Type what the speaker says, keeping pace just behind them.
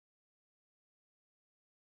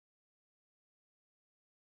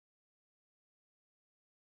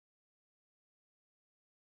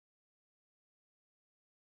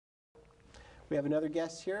We have another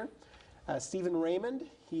guest here, Steve Raymond.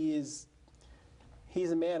 He's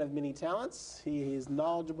a man of many talents. He is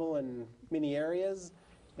knowledgeable in many areas,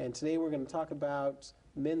 and today we're going to talk about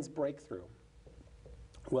men's breakthrough.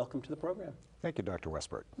 Welcome to the program. Thank you, Dr.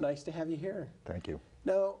 Westbrook. Nice to have you here. Thank you.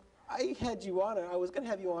 Now, I had you on, and I was going to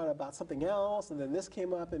have you on about something else, and then this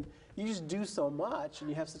came up, and you just do so much, and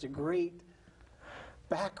you have such a great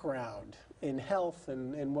background in health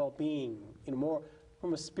and well-being, more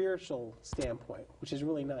from a spiritual standpoint, which is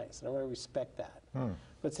really nice, and I really respect that.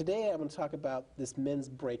 But today I'm going to talk about this men's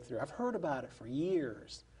breakthrough. I've heard about it for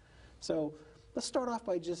years. So let's start off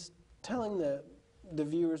by just telling the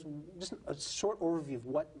viewers just a short overview of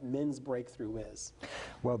what men's breakthrough is.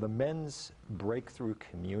 Well, the men's breakthrough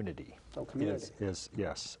community, is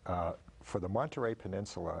yes. For the Monterey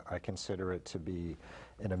Peninsula, I consider it to be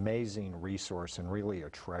an amazing resource and really a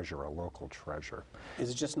treasure, a local treasure. Is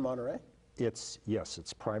it just in Monterey? Yes,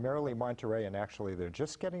 it's primarily Monterey, and actually they're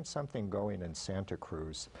just getting something going in Santa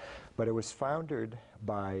Cruz. But it was founded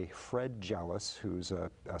by Fred Jealous, who's a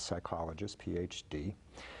psychologist, PhD.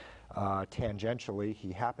 Tangentially,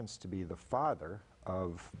 he happens to be the father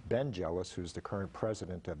of Ben Jealous, who's the current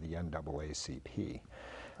president of the NAACP.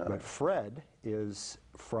 But Fred is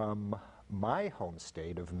from my home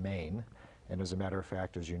state of Maine, and as a matter of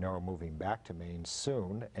fact, as you know, I'm moving back to Maine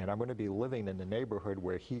soon, and I'm going to be living in the neighborhood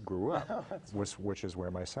where he grew up, which is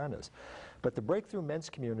where my son is. But the Breakthrough Men's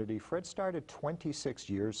Community, Fred started 26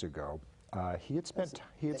 years ago. He had spent...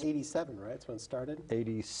 87, right? That's when it started?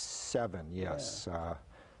 87, yes.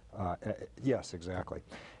 Yeah. Yes, exactly.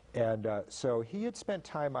 And so he had spent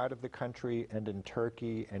time out of the country and in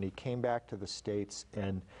Turkey, and he came back to the States,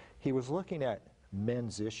 and he was looking at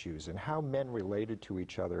men's issues and how men related to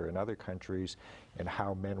each other in other countries and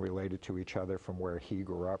how men related to each other from where he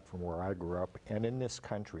grew up, from where I grew up, and in this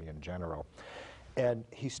country in general. And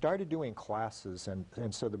he started doing classes,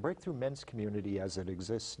 and so the Breakthrough Men's Community as it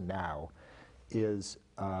exists now is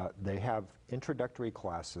they have introductory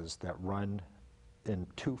classes that run in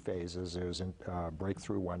 2 phases. There's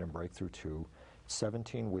Breakthrough 1 and Breakthrough 2,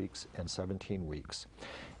 17 weeks and 17 weeks.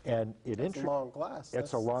 And it's a long class.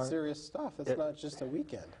 It's a long, serious stuff. It's not just a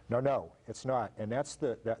weekend. No, it's not. And that's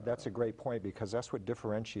a great point, because that's what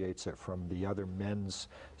differentiates it from the other men's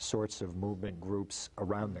sorts of movement groups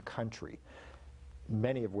around the country,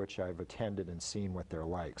 many of which I've attended and seen what they're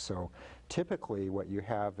like. So typically what you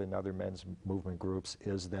have in other men's movement groups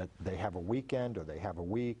is that they have a weekend or they have a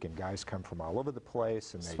week, and guys come from all over the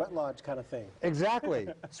place. And Sweat lodge kind of thing. Exactly.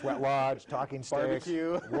 Sweat lodge, talking sticks,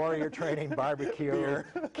 warrior training, barbecue, beer,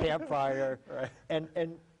 campfire, right.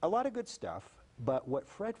 and a lot of good stuff. But what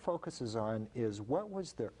Fred focuses on is what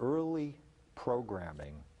was the early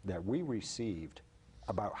programming that we received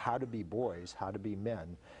about how to be boys, how to be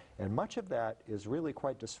men. And much of that is really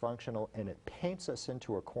quite dysfunctional, and it paints us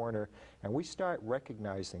into a corner, and we start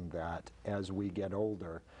recognizing that as we get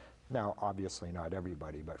older. Now, obviously not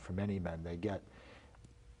everybody, but for many men, they get,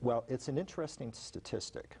 well, it's an interesting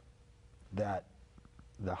statistic that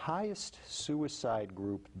the highest suicide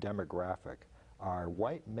group demographic are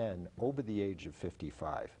white men over the age of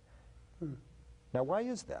 55. Now, why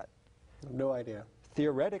is that? No idea.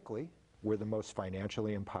 Theoretically, we're the most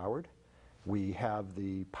financially empowered. We have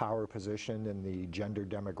the power position in the gender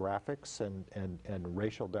demographics and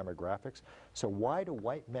racial demographics. So why do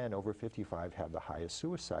white men over 55 have the highest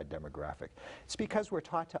suicide demographic? It's because we're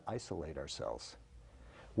taught to isolate ourselves.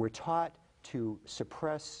 We're taught to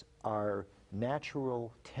suppress our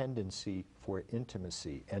natural tendency for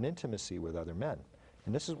intimacy and intimacy with other men.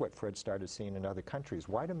 And this is what Fred started seeing in other countries.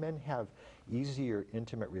 Why do men have easier,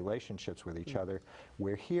 intimate relationships with each other,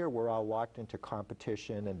 where here we're all locked into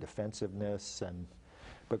competition and defensiveness?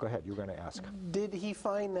 But go ahead, you were going to ask. Did he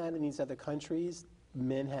find that in these other countries,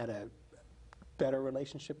 men had a better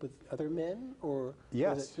relationship with other men? Or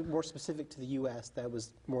was it more specific to the U.S. that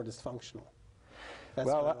was more dysfunctional?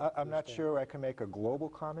 Well, I'm not sure I can make a global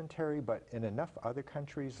commentary, but in enough other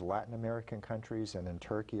countries, Latin American countries, and in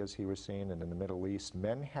Turkey, as he was seeing, and in the Middle East,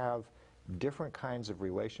 men have different kinds of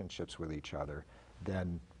relationships with each other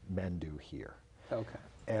than men do here. Okay.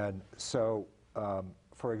 And so,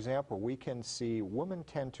 for example, we can see women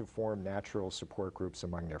tend to form natural support groups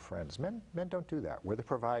among their friends. Men don't do that. We're the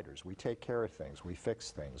providers. We take care of things. We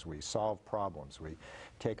fix things. We solve problems. We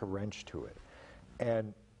take a wrench to it.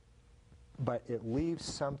 But it leaves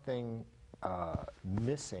something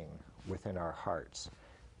missing within our hearts.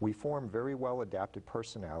 We form very well adapted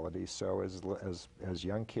personalities, so as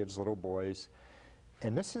young kids, little boys,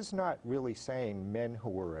 and this is not really saying men who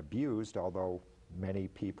were abused, although many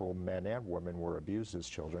people, men and women, were abused as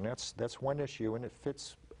children. That's one issue, and it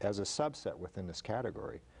fits as a subset within this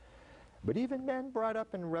category. But even men brought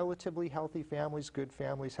up in relatively healthy families, good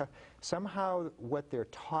families, somehow what they're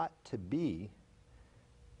taught to be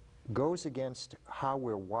goes against how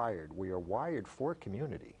we're wired. We are wired for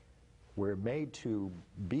community. We're made to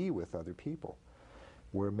be with other people.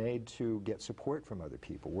 We're made to get support from other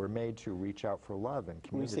people. We're made to reach out for love and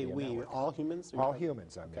community. When you say we, all humans? All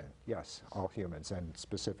humans, I mean. Yes, all humans, and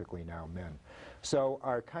specifically now men. So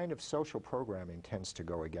our kind of social programming tends to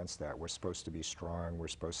go against that. We're supposed to be strong. We're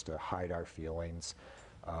supposed to hide our feelings.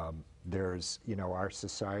 There's, you know, our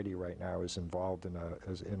society right now is involved in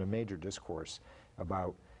a major discourse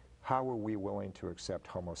about how are we willing to accept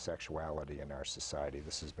homosexuality in our society?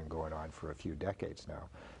 This has been going on for a few decades now.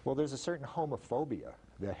 Well, there's a certain homophobia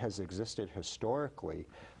that has existed historically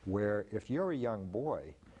where if you're a young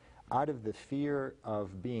boy, out of the fear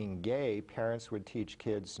of being gay, parents would teach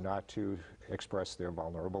kids not to express their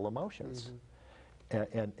vulnerable emotions.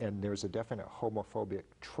 And there's a definite homophobic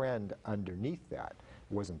trend underneath that.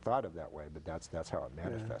 It wasn't thought of that way, but that's how it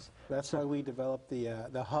manifests. Yeah. That's why we developed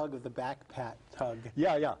the hug of the back pat hug.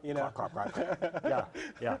 Yeah, yeah. You know? Clap, clap, clap. Yeah,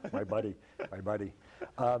 yeah. My buddy.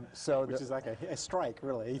 Which is like a strike,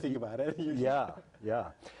 really. You think about it. Yeah,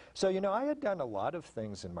 yeah. So you know, I had done a lot of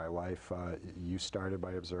things in my life. You started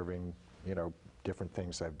by observing, you know, different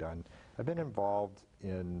things I've done. I've been involved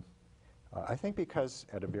in. I think because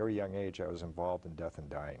at a very young age I was involved in death and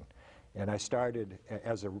dying. And I started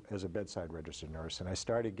as a bedside registered nurse, and I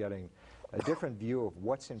started getting a different view of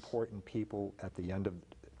what's important to people at the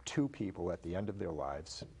end of their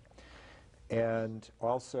lives. And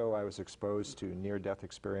also I was exposed to near-death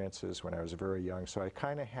experiences when I was very young, so I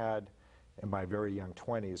kind of had, in my very young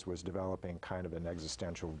 20s, was developing kind of an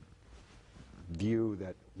existential view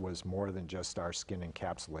that was more than just our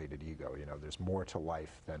skin-encapsulated ego. You know, there's more to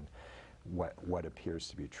life than what appears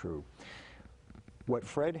to be true. What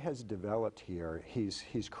Fred has developed here,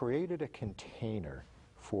 he's created a container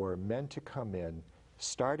for men to come in,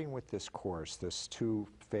 starting with this course, this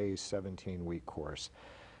 2-phase, 17-week course,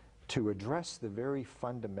 to address the very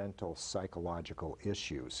fundamental psychological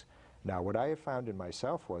issues. Now, what I have found in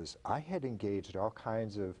myself was I had engaged all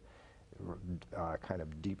kinds of kind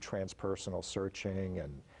of deep transpersonal searching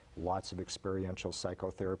and lots of experiential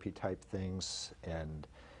psychotherapy type things, and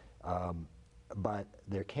but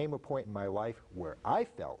there came a point in my life where I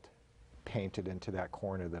felt painted into that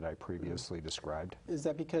corner that I previously described. Is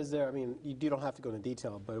that because I mean, you don't have to go into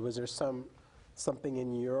detail, but was there something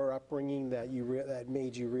in your upbringing that that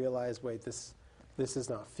made you realize, wait, this does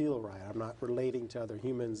not feel right. I'm not relating to other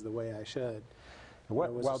humans the way I should.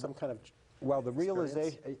 Was there some kind of Well, the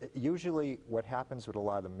realization, usually what happens with a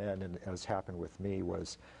lot of men, and as happened with me,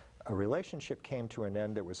 was a relationship came to an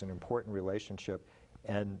end that was an important relationship.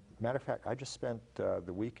 And matter of fact, I just spent the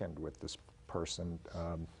weekend with this person.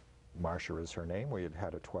 Marsha is her name. We had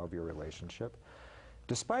had a 12-year relationship.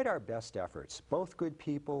 Despite our best efforts, both good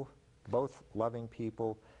people, both loving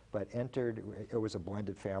people, but it was a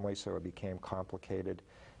blended family, so it became complicated.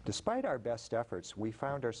 Despite our best efforts, we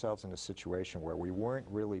found ourselves in a situation where we weren't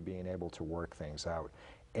really being able to work things out.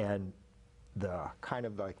 And the kind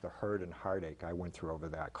of like the hurt and heartache I went through over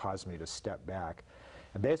that caused me to step back.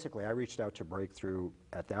 And basically, I reached out to Breakthrough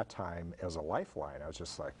at that time as a lifeline. I was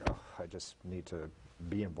just like, oh, I just need to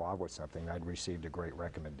be involved with something. I'd received a great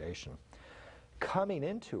recommendation. Coming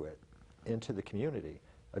into the community,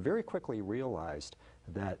 I very quickly realized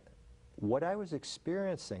that what I was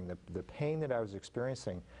experiencing, the pain that I was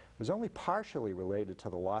experiencing, was only partially related to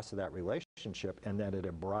the loss of that relationship, and that it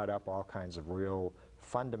had brought up all kinds of real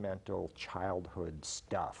fundamental childhood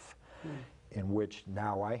stuff. In which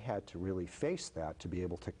now I had to really face that to be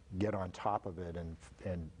able to get on top of it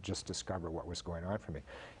and just discover what was going on for me.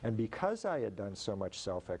 And because I had done so much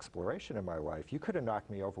self-exploration in my life, you could have knocked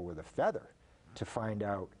me over with a feather to find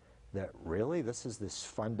out that really this is this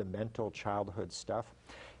fundamental childhood stuff.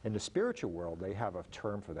 In the spiritual world, they have a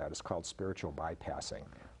term for that. It's called spiritual bypassing.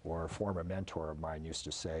 Or a former mentor of mine used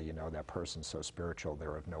to say, you know, that person's so spiritual,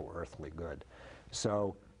 they're of no earthly good.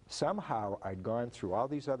 So somehow I'd gone through all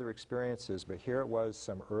these other experiences, but here it was,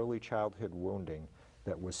 some early childhood wounding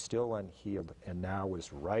that was still unhealed and now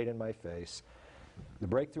was right in my face. The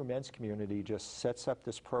Breakthrough Men's Community just sets up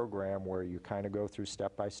this program where you kind of go through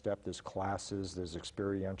step by step. There's classes, there's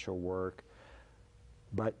experiential work.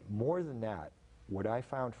 But more than that, what I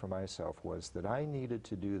found for myself was that I needed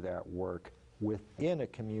to do that work within a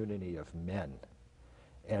community of men.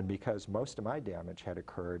 And because most of my damage had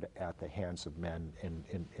occurred at the hands of men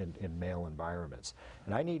in male environments.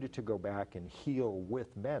 And I needed to go back and heal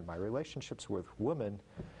with men. My relationships with women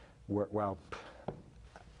were, well,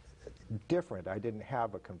 different. I didn't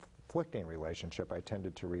have a conflicting relationship. I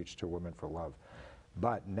tended to reach to women for love.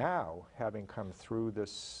 But now, having come through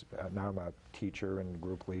this, now I'm a teacher and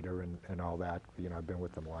group leader and all that, you know, I've been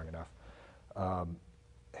with them long enough,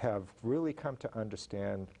 have really come to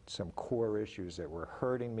understand some core issues that were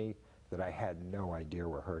hurting me that I had no idea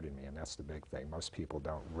were hurting me, and that's the big thing. Most people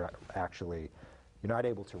don't actually, you're not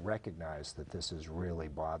able to recognize that this is really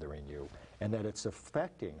bothering you and that it's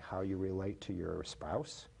affecting how you relate to your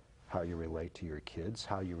spouse, how you relate to your kids,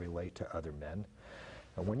 how you relate to other men.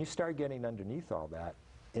 And when you start getting underneath all that,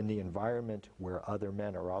 in the environment where other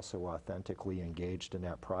men are also authentically engaged in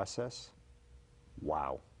that process,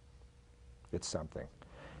 wow, it's something.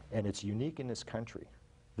 And it's unique in this country.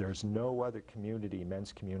 There's no other community,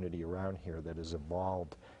 men's community around here that has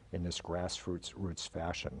evolved in this grassroots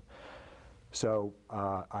fashion. So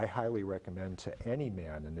I highly recommend to any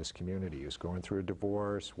man in this community who's going through a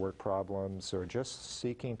divorce, work problems, or just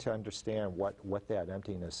seeking to understand what that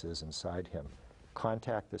emptiness is inside him,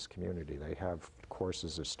 contact this community. They have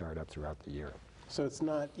courses that start up throughout the year. So it's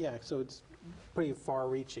not, yeah, so it's pretty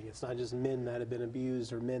far-reaching. It's not just men that have been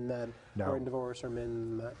abused or men that are in divorce or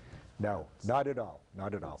men that... No, not at all,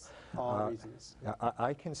 not at all. All reasons.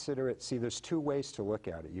 I consider it, see, there's two ways to look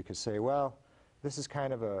at it. You could say, well, this is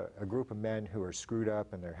kind of a group of men who are screwed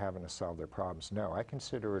up and they're having to solve their problems. No, I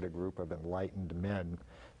consider it a group of enlightened men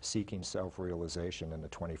seeking self-realization in the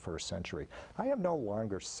 21st century. I am no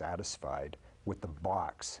longer satisfied with the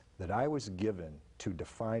box that I was given to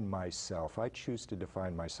define myself. I choose to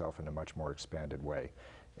define myself in a much more expanded way.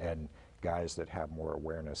 And guys that have more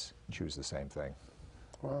awareness choose the same thing.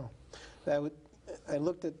 Wow. I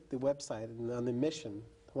looked at the website, and on the mission,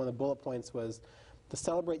 one of the bullet points was to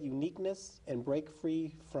celebrate uniqueness and break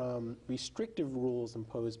free from restrictive rules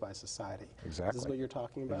imposed by society. Exactly. This is what you're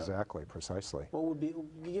talking about? Exactly, precisely. What would be,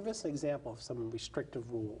 give us an example of some restrictive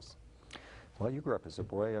rules. Well, you grew up as a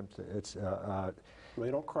boy. Well,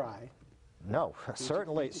 you don't cry. No,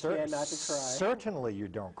 certainly you try not to cry. Certainly you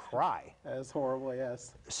don't cry. That's horrible,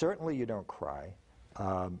 yes. Certainly you don't cry.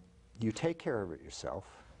 You take care of it yourself.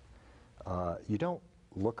 You don't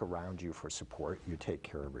look around you for support. You take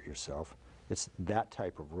care of it yourself. It's that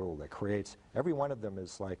type of rule that creates, every one of them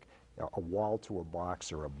is like a wall to a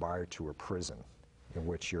box or a bar to a prison in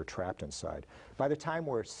which you're trapped inside. By the time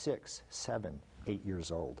we're 6, 7, 8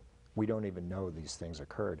 years old, we don't even know these things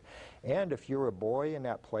occurred. And if you're a boy in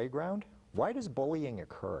that playground, why does bullying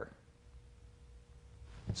occur?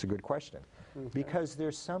 It's a good question. Okay. Because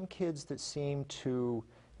there's some kids that seem to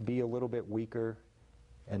be a little bit weaker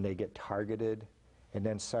and they get targeted, and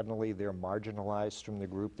then suddenly they're marginalized from the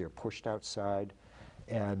group, they're pushed outside,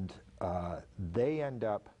 and they end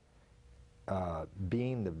up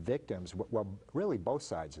being the victims. Well, really both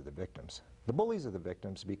sides are the victims. The bullies are the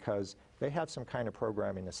victims because they have some kind of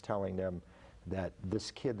programming that's telling them that this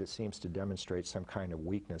kid that seems to demonstrate some kind of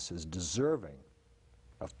weakness is deserving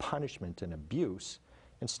of punishment and abuse,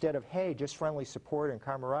 instead of, hey, just friendly support and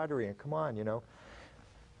camaraderie and come on, you know.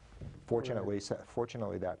 Fortunately,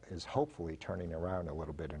 fortunately that is hopefully turning around a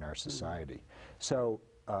little bit in our society. So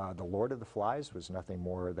The Lord of the Flies was nothing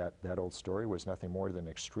more, that old story was nothing more than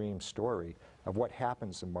an extreme story of what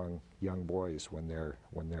happens among young boys when they're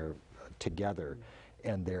together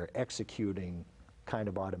and they're executing kind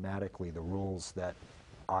of automatically the rules that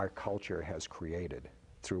our culture has created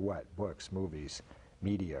through what? Books, movies,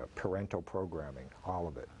 media, parental programming, all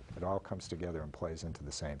of it. It all comes together and plays into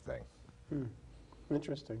the same thing.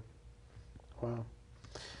 Interesting. Wow.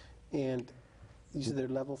 And you said they're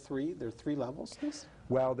level 3? There are 3 levels, this?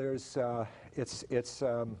 Well, there's,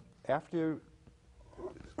 after,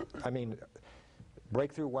 I mean,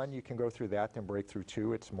 Breakthrough 1, you can go through that, then Breakthrough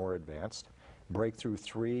 2, it's more advanced. Breakthrough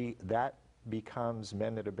 3, that becomes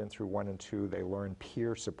men that have been through 1 and 2, they learn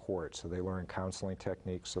peer support, so they learn counseling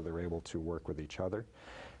techniques so they're able to work with each other.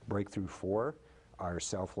 Breakthrough 4 are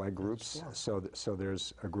self-led groups, so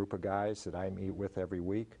there's a group of guys that I meet with every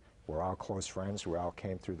week. We're all close friends, we all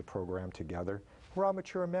came through the program together. We're all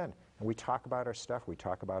mature men, and we talk about our stuff, we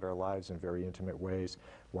talk about our lives in very intimate ways.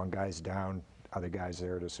 One guy's down, other guy's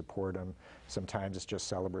there to support him. Sometimes it's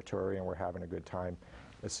just celebratory and we're having a good time.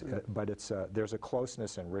 But there's a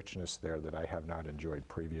closeness and richness there that I have not enjoyed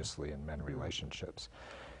previously in men relationships.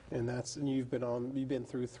 And you've been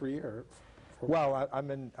through 3 or 4? Well,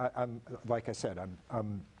 I'm like I said,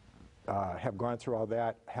 have gone through all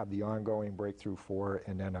that, have the ongoing Breakthrough 4,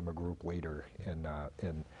 and then I'm a group leader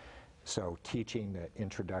so teaching the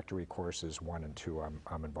introductory courses 1 and 2,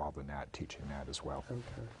 I'm involved in that, teaching that as well. Okay.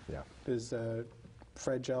 Yeah. Does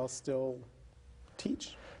Fred Gell still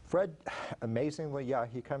teach? Fred, amazingly, yeah,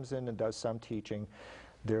 he comes in and does some teaching.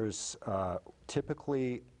 There's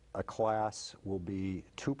typically a class will be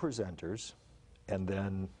 2 presenters and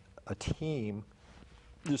then a team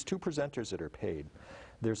there's 2 presenters that are paid.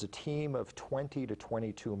 There's a team of 20 to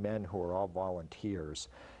 22 men who are all volunteers,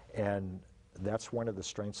 and that's one of the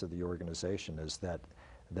strengths of the organization, is that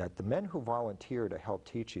the men who volunteer to help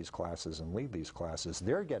teach these classes and lead these classes,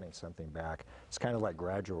 they're getting something back. It's kind of like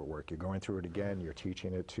graduate work. You're going through it again, you're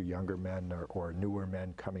teaching it to younger men or newer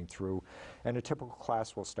men coming through, and a typical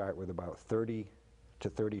class will start with about 30 to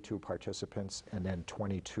 32 participants and then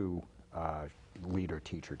 22 leader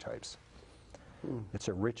teacher types. It's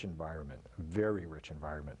a rich environment, a very rich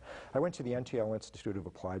environment. I went to the NTL Institute of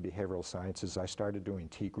Applied Behavioral Sciences. I started doing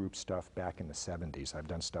T-group stuff back in the 70s. I've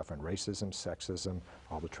done stuff on racism, sexism,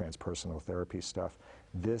 all the transpersonal therapy stuff.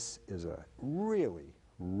 This is a really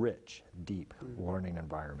rich, deep learning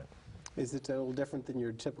environment. Is it a little different than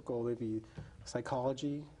your typical maybe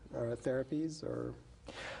psychology therapies, or?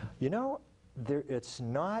 You know, it's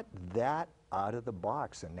not that out of the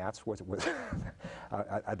box, and that's what was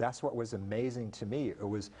that's what was amazing to me.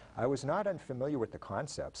 I was not unfamiliar with the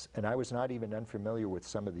concepts, and I was not even unfamiliar with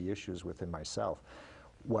some of the issues within myself.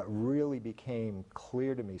 What really became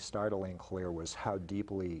clear to me, startling clear, was how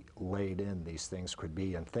deeply laid in these things could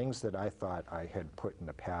be, and things that I thought I had put in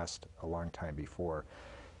the past a long time before.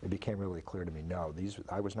 It became really clear to me, no,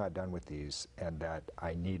 I was not done with these, and that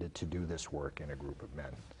I needed to do this work in a group of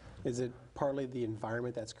men. Is it partly the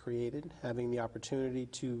environment that's created, having the opportunity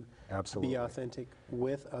to Absolutely. be authentic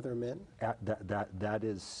with other men? That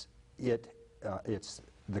is it. It's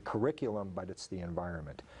the curriculum, but it's the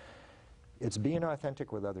environment. It's being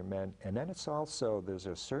authentic with other men, and then it's also, there's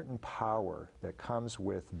a certain power that comes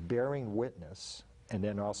with bearing witness, and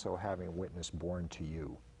then also having witness born to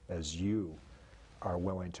you, as you are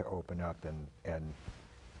willing to open up and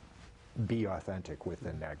be authentic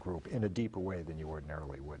within that group in a deeper way than you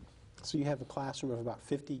ordinarily would. So you have a classroom of about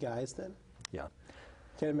 50 guys then? Yeah.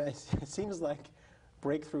 It seems like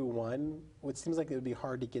breakthrough one, it seems like it would be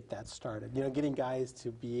hard to get that started. You know, getting guys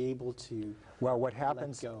to be able to what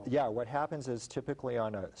happens, let go. Yeah, what happens is typically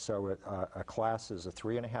on a class is a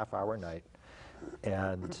 3.5-hour night,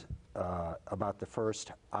 and about the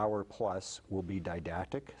first hour plus will be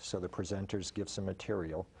didactic, so the presenters give some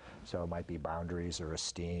material. So it might be boundaries or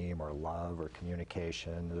esteem or love or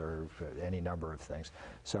communication or any number of things.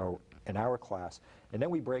 So an hour class, and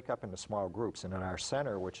then we break up into small groups. And in our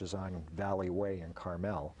center, which is on Valley Way in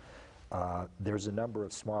Carmel, there's a number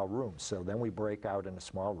of small rooms. So then we break out into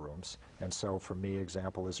small rooms. And so for me,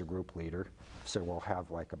 example, as a group leader, so we'll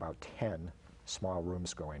have like about 10 small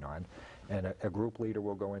rooms going on. And a group leader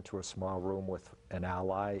will go into a small room with an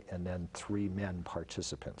ally and then 3 men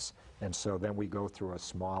participants. And so then we go through a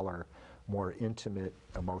smaller, more intimate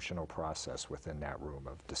emotional process within that room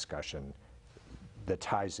of discussion that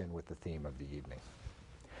ties in with the theme of the evening.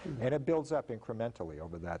 And it builds up incrementally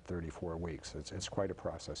over that 34 weeks. It's quite a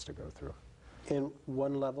process to go through. And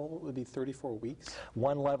one level would be 34 weeks?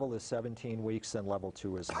 One level is 17 weeks, and level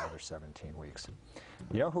 2 is another 17 weeks.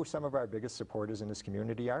 You know who some of our biggest supporters in this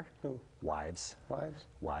community are? Who? Wives. Wives?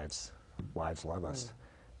 Wives. Wives love us.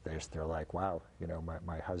 They're like, wow, you know,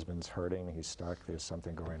 my husband's hurting, he's stuck, there's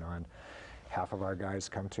something going on. Half of our guys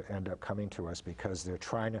end up coming to us because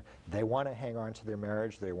they want to hang on to their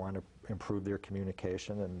marriage, they want to improve their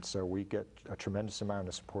communication, and so we get a tremendous amount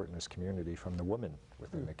of support in this community from the women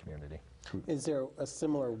within the community. Is there a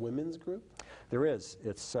similar women's group? There is.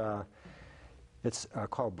 It's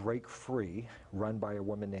called Break Free, run by a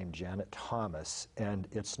woman named Janet Thomas, and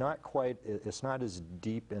it's not as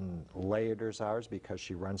deep and layered as ours because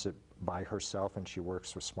she runs it by herself and she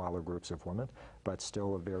works with smaller groups of women, but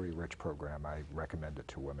still a very rich program. I recommend it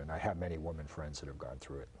to women. I have many women friends that have gone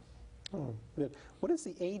through it. Oh, good. What is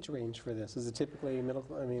the age range for this? Is it typically a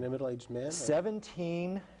middle-aged man?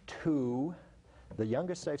 17 to, the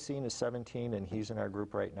youngest I've seen is 17, and he's in our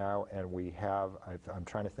group right now, and I'm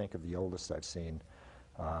trying to think of the oldest I've seen.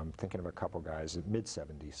 Thinking of a couple guys at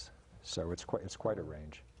mid-70s, so it's quite a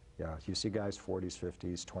range. Yeah, you see guys 40s,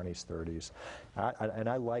 50s, 20s, 30s, and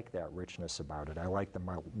I like that richness about it. I like the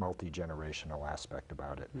multi-generational aspect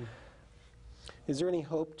about it. Is there any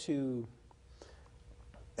hope to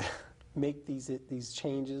make these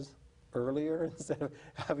changes earlier instead of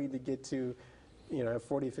having to get to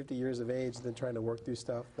 40, 50 years of age and then trying to work through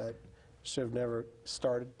stuff that should have never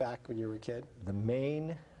started back when you were a kid? The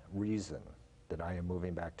main reason that I am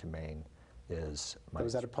moving back to Maine is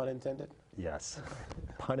was that a pun intended? Yes,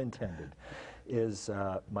 pun intended, is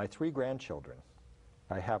my 3 grandchildren.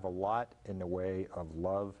 I have a lot in the way of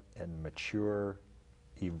love and mature,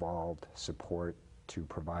 evolved support to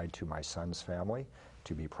provide to my son's family,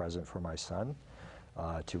 to be present for my son,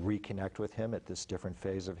 to reconnect with him at this different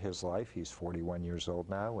phase of his life. He's 41 years old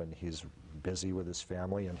now, and he's busy with his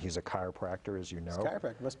family, and he's a chiropractor, as you know. He's a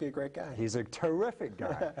chiropractor. Must be a great guy. He's a terrific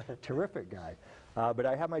guy, terrific guy. But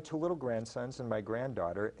I have my 2 little grandsons and my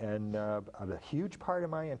granddaughter, and a huge part of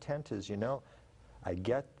my intent is, you know, I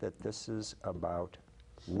get that this is about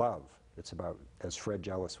love. It's about, as Fred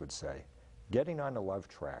Jealous would say, getting on the love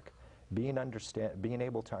track, being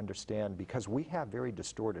able to understand, because we have very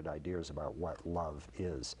distorted ideas about what love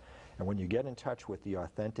is. And when you get in touch with the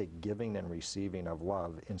authentic giving and receiving of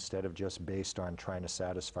love, instead of just based on trying to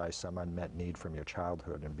satisfy some unmet need from your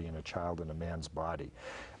childhood and being a child in a man's body,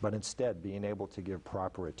 but instead being able to give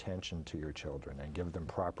proper attention to your children and give them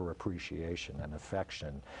proper appreciation and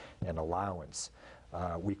affection and allowance.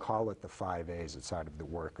 We call it the 5 A's. It's out of the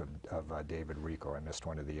work of David Rico. I missed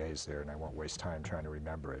one of the A's there, and I won't waste time trying to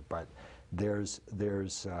remember it. But there's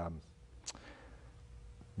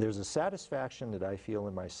a satisfaction that I feel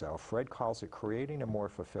in myself. Fred calls it creating a more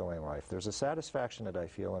fulfilling life. There's a satisfaction that I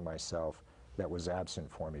feel in myself that was absent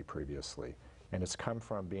for me previously. And it's come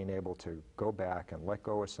from being able to go back and let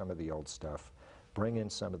go of some of the old stuff, bring in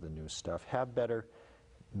some of the new stuff, have better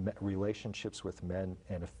relationships with men.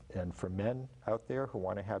 And for men out there who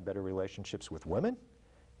want to have better relationships with women,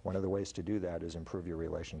 one of the ways to do that is improve your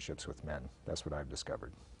relationships with men. That's what I've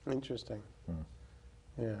discovered. Interesting.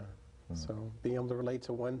 Yeah. So being able to relate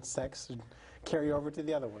to one sex and carry over to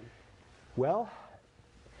the other one. Well,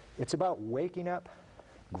 it's about waking up,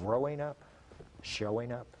 growing up,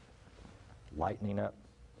 showing up, lightening up,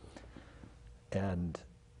 and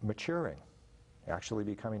maturing, actually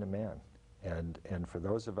becoming a man. And for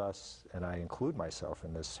those of us, and I include myself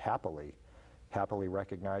in this happily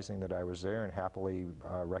recognizing that I was there and happily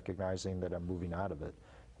recognizing that I'm moving out of it.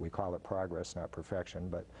 We call it progress, not perfection,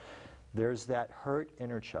 but there's that hurt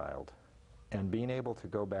inner child, and being able to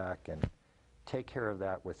go back and take care of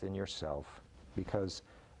that within yourself, because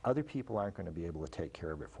other people aren't going to be able to take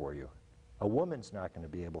care of it for you. A woman's not going to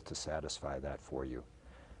be able to satisfy that for you.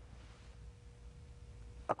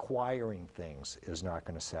 Acquiring things is not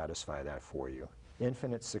going to satisfy that for you.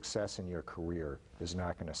 Infinite success in your career is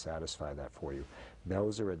not going to satisfy that for you.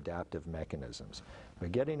 Those are adaptive mechanisms.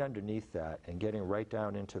 But getting underneath that and getting right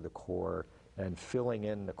down into the core and filling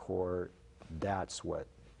in the core, that's what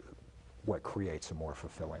creates a more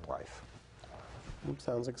fulfilling life.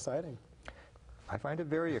 Sounds exciting. I find it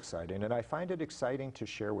very exciting, and I find it exciting to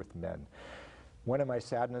share with men. One of my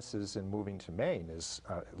sadnesses in moving to Maine is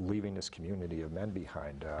leaving this community of men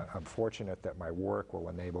behind. I'm fortunate that my work will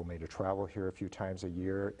enable me to travel here a few times a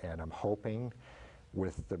year, and I'm hoping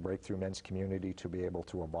with the Breakthrough Men's community to be able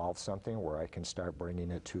to evolve something where I can start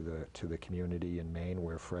bringing it to the community in Maine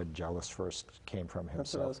where Fred Jealous first came from himself.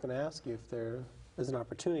 That's what I was going to ask you, if there is an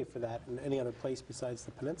opportunity for that in any other place besides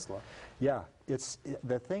the peninsula. Yeah,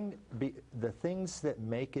 the things that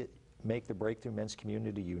make the Breakthrough Men's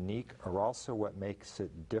community unique are also what makes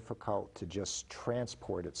it difficult to just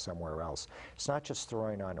transport it somewhere else. It's not just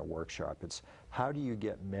throwing on a workshop. It's how do you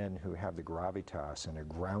get men who have the gravitas and are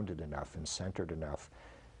grounded enough and centered enough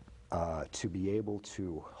to be able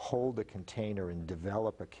to hold a container and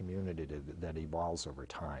develop a community that evolves over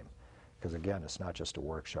time. Because again, it's not just a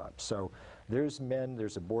workshop. So there's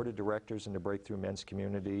a board of directors in the Breakthrough Men's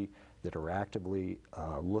community that are actively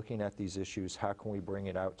looking at these issues. How can we bring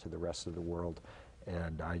it out to the rest of the world?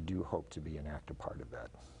 And I do hope to be an active part of that.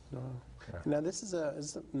 Oh. Yeah. Now this is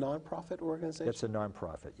a non-profit organization? It's a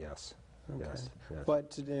non-profit, yes. Okay. Yes, yes.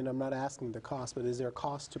 But, and I'm not asking the cost, but is there a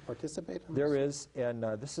cost to participate in There is, and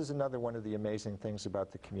this is another one of the amazing things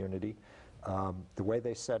about the community. The way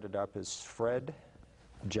they set it up is Fred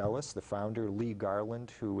Jealous, the founder, Lee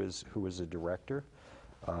Garland, who is a director,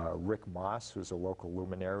 Rick Moss, who's a local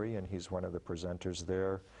luminary, and he's one of the presenters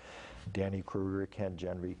there, Danny Kruger, Ken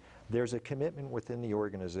Genry. There's a commitment within the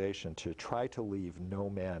organization to try to leave no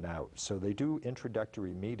man out. So they do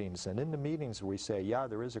introductory meetings, and in the meetings we say, yeah,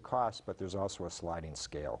 there is a cost, but there's also a sliding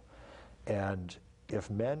scale. And if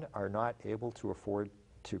men are not able to afford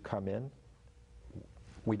to come in,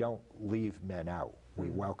 we don't leave men out. We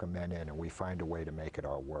welcome men in, and we find a way to make it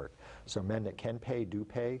all work. So men that can pay do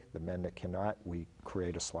pay. The men that cannot, we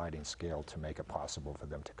create a sliding scale to make it possible for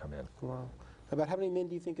them to come in. Wow. About how many men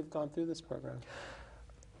do you think have gone through this program?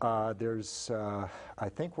 I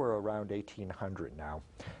think we're around 1,800 now.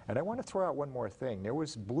 And I want to throw out one more thing. There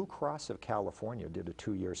was Blue Cross of California did a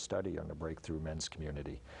 2-year study on the Breakthrough Men's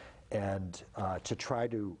community, and to try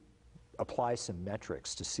to apply some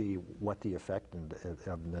metrics to see what the effect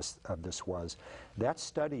of this was. That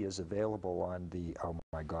study is available on the, oh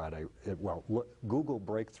my God, Google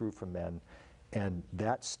Breakthrough for Men, and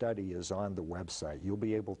that study is on the website. You'll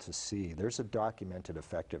be able to see, there's a documented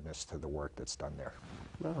effectiveness to the work that's done there.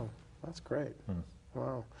 Oh, that's great.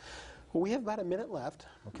 Wow. Well, we have about a minute left.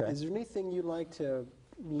 Okay. Is there anything you'd like to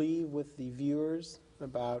leave with the viewers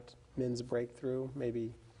about Men's Breakthrough,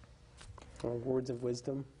 maybe words of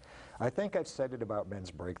wisdom? I think I've said it about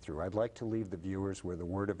Men's Breakthrough. I'd like to leave the viewers with a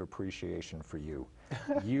word of appreciation for you.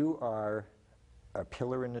 You are a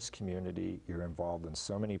pillar in this community. You're involved in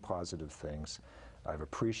so many positive things. I've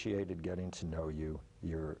appreciated getting to know you.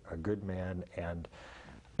 You're a good man, and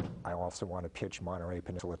I also want to pitch Monterey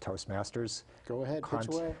Peninsula Toastmasters. Go ahead, pitch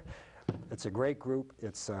away. It's a great group.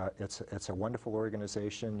 It's a wonderful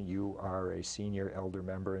organization. You are a senior elder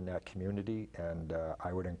member in that community, and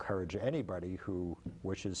I would encourage anybody who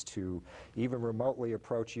wishes to even remotely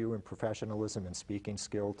approach you in professionalism and speaking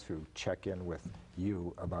skill to check in with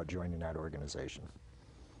you about joining that organization.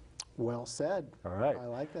 Well said. All right. I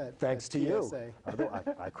like that. Thanks to you. Although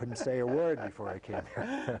I couldn't say a word before I came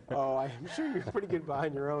here. Oh, I'm sure you're pretty good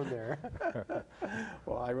behind your own there.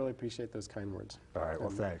 Well, I really appreciate those kind words. All right. Well,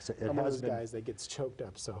 thanks. I'm one of those guys that gets choked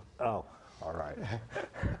up, so. Oh, all right.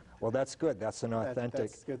 Well, that's good. That's an authentic.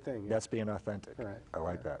 That's a good thing. Yeah. That's being authentic. Right. I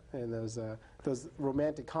like that. And those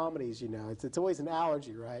romantic comedies, you know, it's always an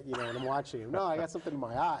allergy, right? You know, when I'm watching them. No, I got something in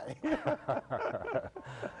my eye. I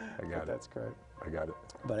got it. That's great. I got it.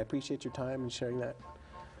 But I appreciate your time and sharing that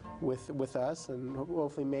with us, and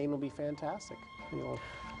hopefully Maine will be fantastic. You'll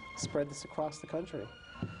spread this across the country.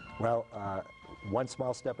 Well, one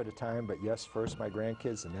small step at a time, but yes, first my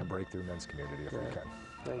grandkids and then Breakthrough Men's Community if we can.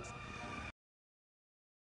 Thanks.